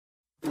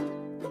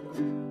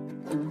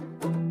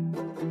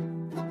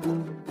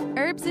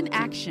Herbs in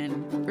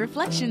Action,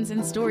 reflections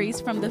and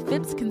stories from the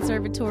Phipps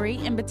Conservatory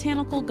and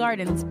Botanical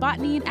Gardens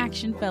Botany in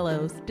Action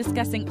Fellows,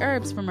 discussing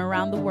herbs from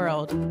around the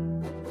world.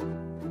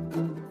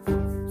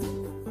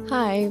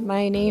 Hi,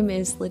 my name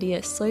is Lydia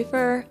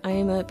Soifer. I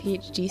am a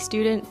PhD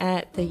student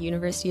at the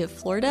University of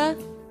Florida,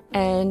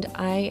 and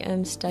I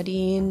am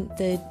studying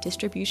the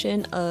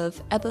distribution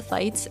of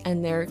epiphytes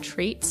and their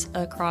traits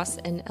across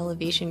an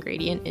elevation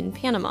gradient in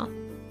Panama.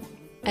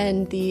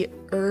 And the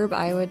herb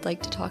I would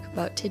like to talk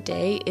about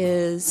today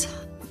is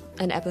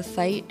an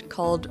epiphyte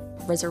called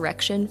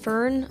resurrection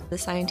fern. The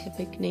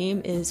scientific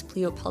name is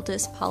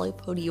Pleopeltis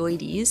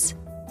polypodioides,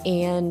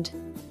 and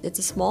it's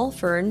a small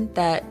fern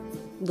that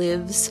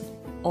lives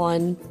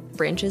on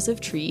branches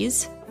of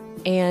trees,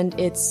 and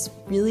it's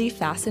really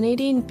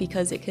fascinating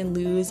because it can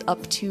lose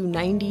up to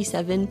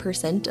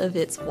 97% of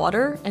its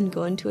water and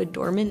go into a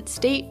dormant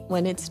state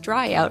when it's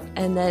dry out,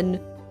 and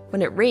then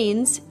when it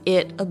rains,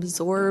 it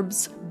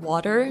absorbs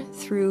water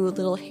through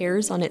little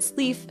hairs on its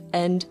leaf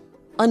and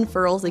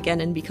unfurls again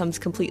and becomes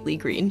completely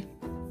green.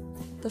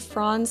 The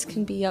fronds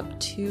can be up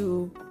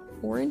to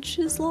 4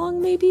 inches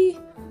long, maybe?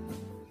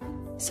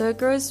 So it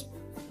grows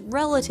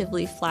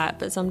relatively flat,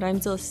 but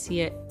sometimes you'll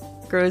see it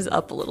grows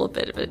up a little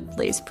bit, but it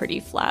lays pretty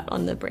flat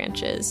on the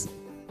branches.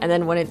 And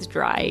then when it's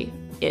dry,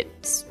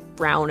 it's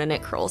brown and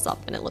it curls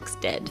up and it looks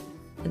dead.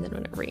 And then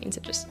when it rains,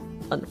 it just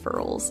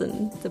unfurls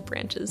and the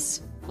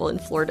branches, well, in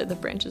Florida, the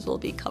branches will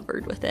be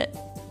covered with it.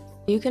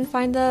 You can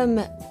find them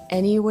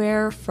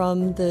anywhere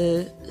from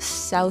the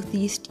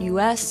southeast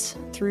US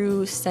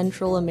through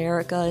Central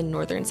America and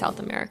northern South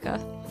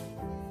America.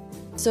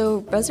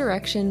 So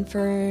resurrection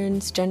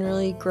ferns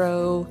generally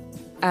grow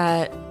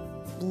at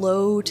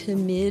low to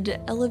mid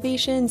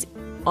elevations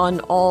on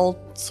all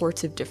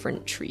sorts of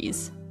different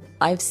trees.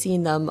 I've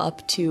seen them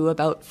up to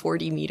about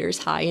 40 meters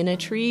high in a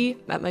tree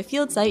at my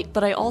field site,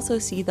 but I also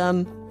see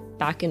them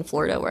back in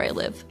Florida where I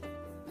live.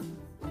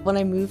 When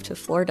I moved to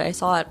Florida, I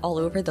saw it all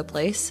over the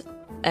place,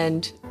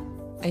 and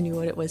I knew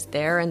what it was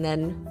there. And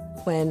then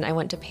when I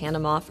went to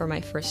Panama for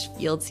my first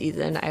field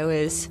season, I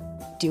was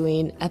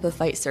doing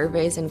epiphyte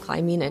surveys and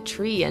climbing a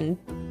tree, and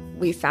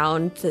we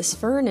found this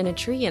fern in a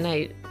tree, and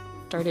I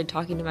started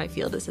talking to my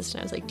field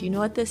assistant. I was like, do you know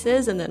what this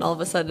is? And then all of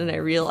a sudden I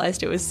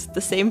realized it was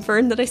the same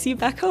fern that I see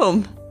back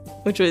home,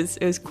 it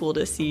was cool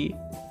to see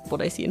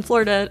what I see in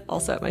Florida,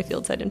 also at my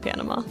field site in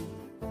Panama.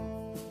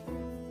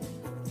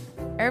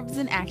 Herbs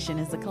in Action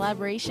is a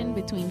collaboration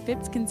between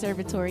Phipps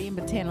Conservatory and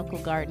Botanical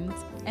Gardens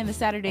and the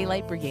Saturday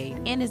Light Brigade,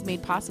 and is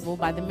made possible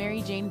by the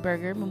Mary Jane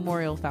Berger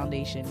Memorial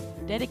Foundation,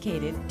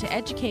 dedicated to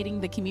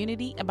educating the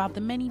community about the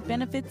many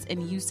benefits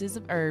and uses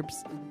of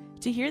herbs.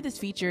 To hear this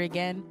feature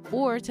again,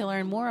 or to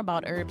learn more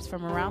about herbs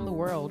from around the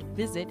world,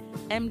 visit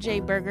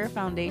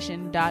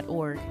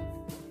mjbergerfoundation.org.